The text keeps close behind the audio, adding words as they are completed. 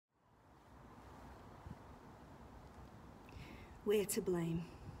We're to blame.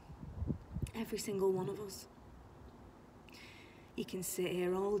 Every single one of us. You can sit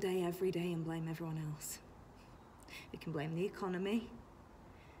here all day, every day and blame everyone else. We can blame the economy,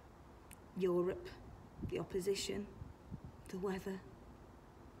 Europe, the opposition, the weather.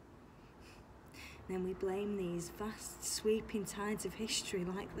 Then we blame these vast, sweeping tides of history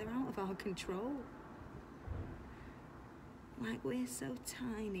like they're out of our control. Like we're so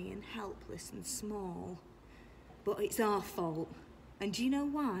tiny and helpless and small. But it's our fault. And do you know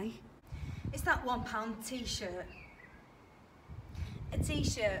why? It's that £1 t-shirt. A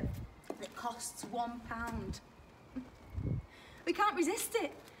t-shirt that costs £1. We can't resist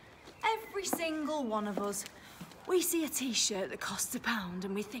it. Every single one of us, we see a t-shirt that costs £1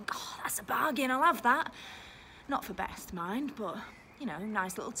 and we think, oh, that's a bargain, I'll have that. Not for best mind, but, you know,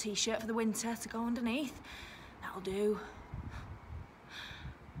 nice little t-shirt for the winter to go underneath. That'll do.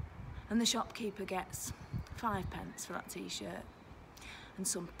 And the shopkeeper gets 5p for that t-shirt. And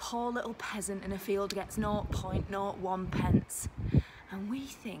some poor little peasant in a field gets 0.01p. And we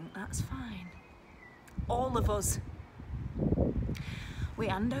think that's fine. All of us. We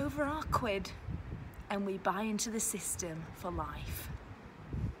hand over our quid and we buy into the system for life.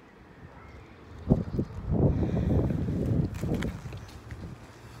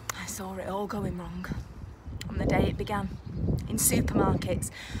 I saw it all going wrong on the day it began. In supermarkets,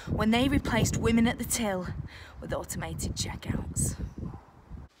 when they replaced women at the till with automated checkouts.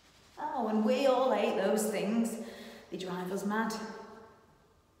 Oh, and we all hate those things. They drive us mad.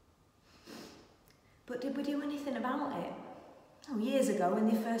 But did we do anything about it? Oh, years ago when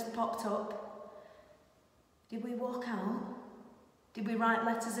they first popped up, did we walk out? Did we write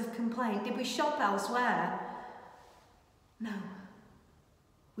letters of complaint? Did we shop elsewhere? No.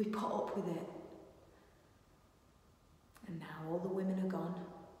 We put up with it. And now all the women are gone.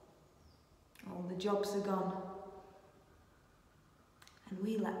 All the jobs are gone. And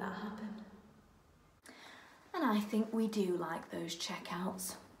we let that happen. And I think we do like those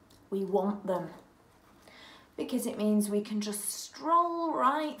checkouts. We want them. Because it means we can just stroll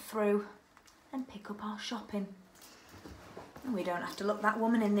right through and pick up our shopping. And we don't have to look that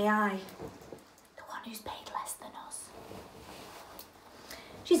woman in the eye. The one who's paid less than us.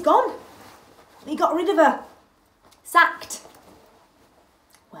 She's gone. We got rid of her. Sacked.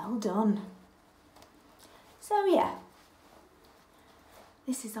 Well done. So yeah,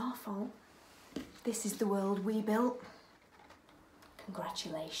 this is our fault. This is the world we built.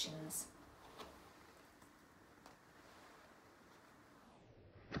 Congratulations.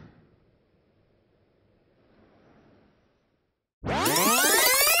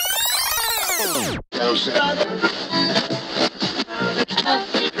 No,